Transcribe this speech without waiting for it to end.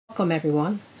Welcome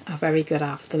everyone. A very good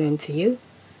afternoon to you.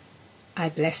 I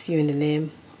bless you in the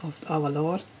name of our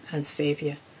Lord and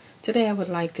Savior. Today I would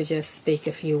like to just speak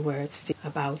a few words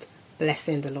about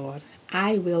blessing the Lord.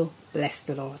 I will bless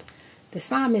the Lord. The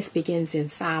psalmist begins in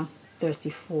Psalm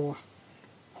 34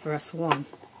 verse 1.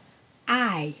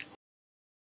 I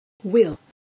will.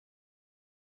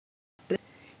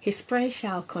 His praise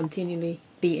shall continually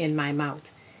be in my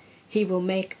mouth. He will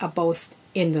make a boast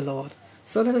in the Lord.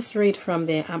 So let us read from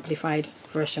the Amplified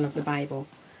version of the Bible.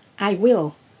 I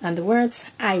will, and the words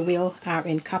I will are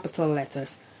in capital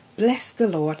letters. Bless the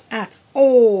Lord at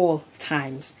all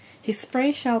times. His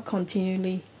praise shall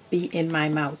continually be in my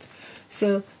mouth.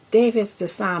 So David the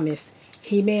psalmist,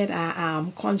 he made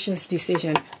a conscious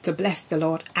decision to bless the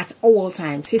Lord at all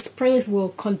times. His praise will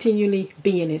continually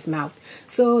be in his mouth.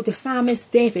 So the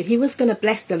psalmist David, he was going to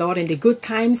bless the Lord in the good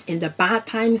times, in the bad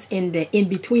times, in the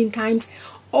in-between times,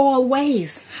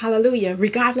 always. Hallelujah.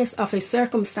 Regardless of his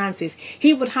circumstances,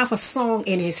 he would have a song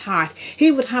in his heart. He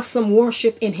would have some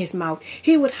worship in his mouth.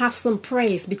 He would have some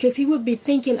praise because he would be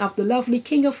thinking of the lovely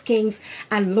King of Kings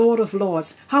and Lord of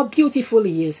Lords. How beautiful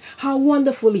he is, how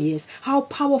wonderful he is, how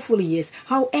powerful he is,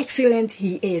 how excellent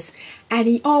he is. And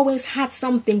he always had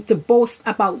something to boast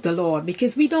about the Lord,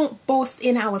 because we don't boast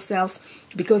in ourselves,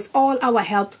 because all our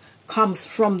help comes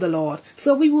from the Lord.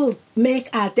 So we will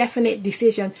make a definite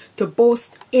decision to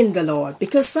boast in the Lord,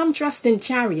 because some trust in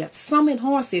chariots, some in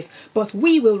horses, but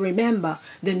we will remember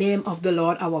the name of the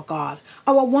Lord our God,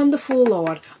 our wonderful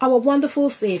Lord, our wonderful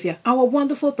Savior, our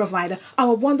wonderful provider,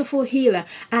 our wonderful healer,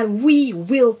 and we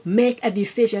will make a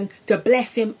decision to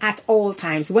bless him at all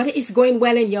times. Whether it's going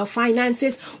well in your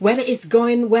finances, whether it's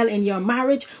going well in your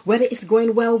marriage, whether it's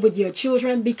going well with your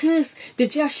children, because the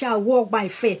just shall walk by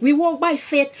faith. We walk by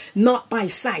faith, not by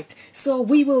sight. So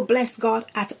we will bless God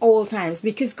at all times,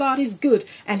 because God is good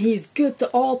and he is good to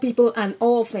all people and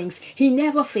all things. He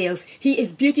never fails. He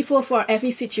is beautiful for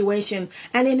every situation,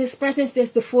 and in his presence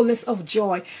there's the fullness of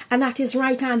joy, and at his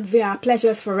right hand there are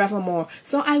pleasures forevermore.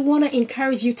 So I want to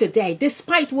encourage you today,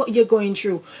 despite what you're going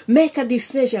through, make a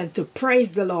decision to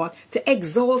praise the Lord, to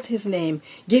exalt his name,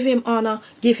 give him honor,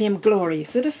 give him glory.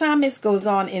 So the psalmist goes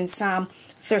on in Psalm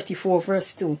 34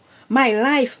 verse 2. My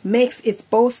life makes its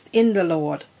boast in the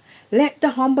Lord. Let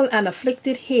the humble and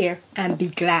afflicted hear and be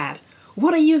glad.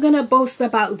 What are you going to boast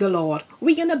about the Lord?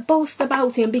 We're going to boast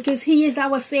about him because he is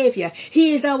our Savior.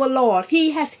 He is our Lord.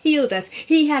 He has healed us.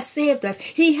 He has saved us.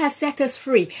 He has set us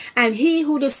free. And he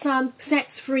who the Son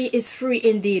sets free is free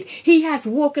indeed. He has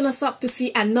woken us up to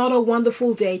see another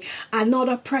wonderful day,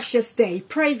 another precious day.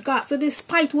 Praise God. So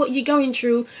despite what you're going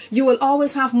through, you will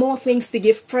always have more things to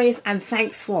give praise and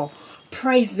thanks for.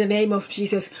 Praise the name of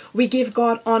Jesus. We give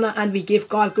God honor and we give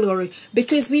God glory,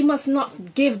 because we must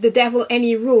not give the devil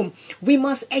any room. We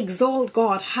must exalt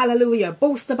God. Hallelujah.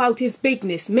 Boast about his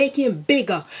bigness. Make him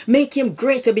bigger. Make him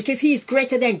greater, because he is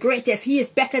greater than greatest. He is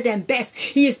better than best.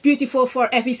 He is beautiful for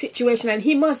every situation, and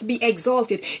he must be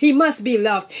exalted. He must be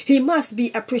loved. He must be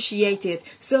appreciated.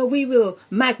 So we will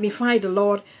magnify the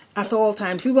Lord at all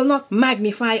times. We will not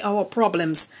magnify our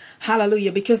problems.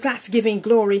 Hallelujah. Because that's giving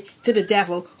glory to the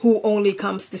devil, who only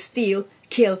comes to steal,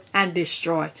 kill, and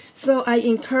destroy. So I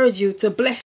encourage you to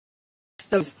bless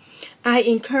those. I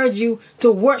encourage you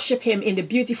to worship him in the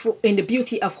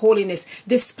beauty of holiness,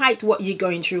 despite what you're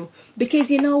going through. Because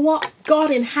you know what?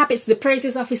 God inhabits the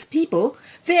praises of his people.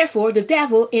 Therefore, the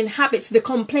devil inhabits the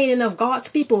complaining of God's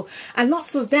people. And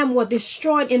lots of them were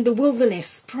destroyed in the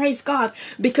wilderness. Praise God.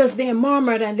 Because they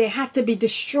murmured and they had to be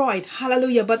destroyed.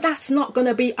 Hallelujah. But that's not going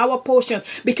to be our portion,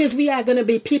 because we are going to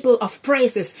be people of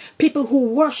praises. People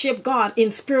who worship God in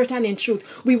spirit and in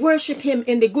truth. We worship him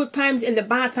in the good times, in the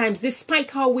bad times,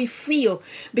 despite how we feel.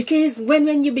 Because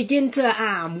when you begin to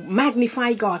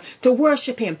magnify God, to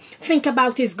worship him, think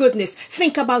about his goodness,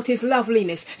 think about his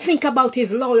loveliness, think about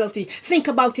his loyalty, think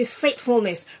about his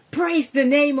faithfulness. Praise the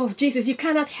name of Jesus. You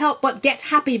cannot help but get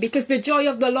happy, because the joy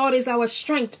of the Lord is our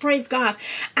strength. Praise God.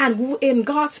 And in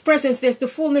God's presence there's the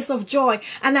fullness of joy,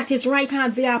 and at his right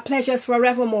hand there are pleasures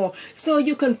forevermore. So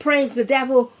you can praise the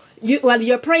devil.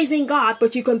 You're praising God,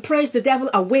 but you can praise the devil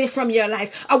away from your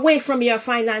life, away from your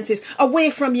finances,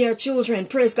 away from your children,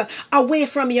 praise God, away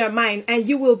from your mind, and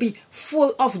you will be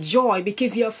full of joy,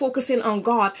 because you're focusing on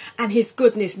God and his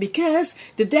goodness. Because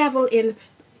the devil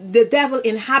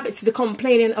inhabits the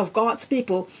complaining of God's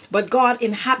people, but God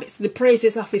inhabits the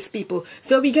praises of his people.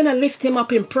 So we're going to lift him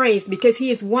up in praise, because he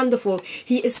is wonderful.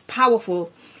 He is powerful.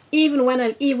 Even when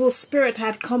an evil spirit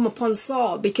had come upon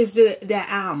Saul, because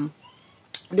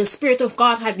the Spirit of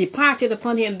God had departed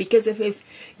upon him because of his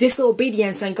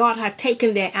disobedience, and God had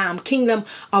taken the kingdom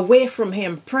away from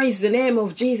him. Praise the name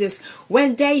of Jesus.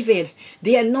 When David,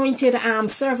 the anointed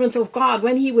servant of God,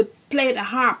 when he would play the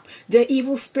harp, the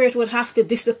evil spirit would have to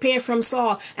disappear from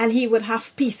Saul, and he would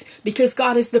have peace, because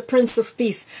God is the Prince of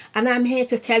Peace. And I'm here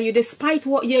to tell you, despite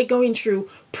what you're going through,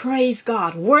 praise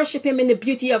God, worship him in the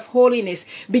beauty of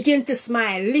holiness, begin to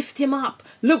smile, lift him up,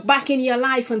 look back in your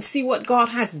life and see what God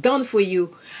has done for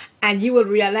you. And you will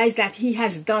realize that he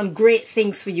has done great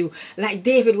things for you. Like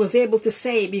David was able to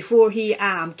say before he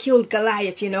killed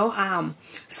Goliath,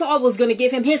 Saul was going to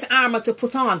give him his armor to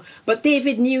put on. But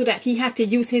David knew that he had to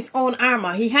use his own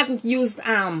armor. He hadn't used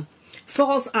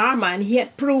Saul's armor, and he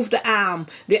had proved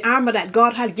the armor that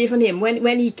God had given him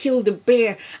when he killed the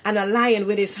bear and a lion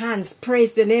with his hands.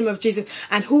 Praise the name of Jesus.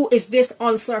 And who is this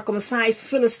uncircumcised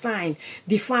Philistine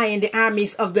defying the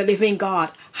armies of the living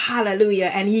God?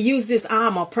 Hallelujah. And he used this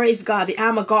armor, praise God, the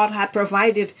armor God had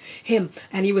provided him,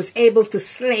 and he was able to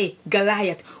slay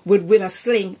Goliath with a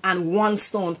sling and one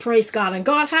stone. Praise God. And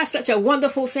God has such a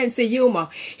wonderful sense of humor.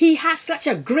 He has such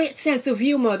a great sense of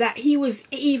humor that he was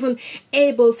even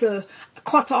able to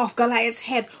cut off Goliath's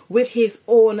head with his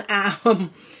own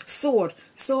sword.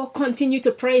 So continue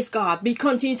to praise God.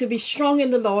 Continue to be strong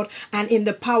in the Lord and in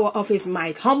the power of his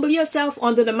might. Humble yourself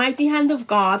under the mighty hand of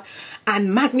God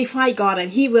and magnify God,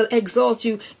 and he will exalt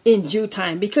you in due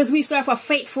time, because we serve a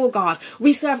faithful God.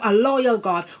 We serve a loyal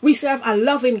God. We serve a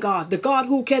loving God, the God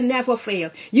who can never fail.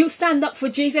 You stand up for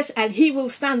Jesus and he will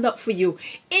stand up for you.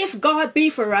 If God be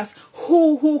for us,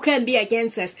 who can be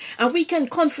against us? And we can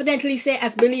confidently say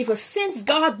as believers, since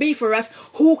God be for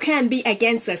us, who can be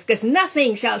against us? Because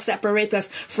nothing shall separate us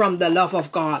from the love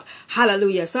of God.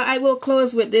 Hallelujah. So I will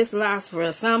close with this last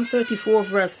verse, Psalm 34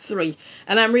 verse 3.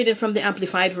 And I'm reading from the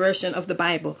Amplified Version of the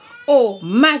Bible. Oh,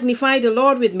 magnify the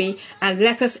Lord with me, and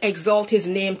let us exalt his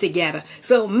name together.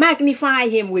 So magnify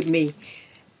him with me.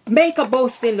 Make a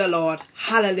boast in the Lord.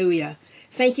 Hallelujah.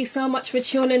 Thank you so much for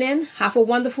tuning in. Have a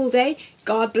wonderful day.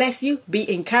 God bless you.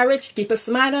 Be encouraged. Keep a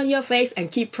smile on your face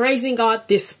and keep praising God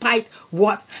despite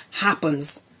what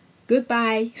happens.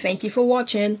 Goodbye. Thank you for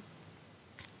watching.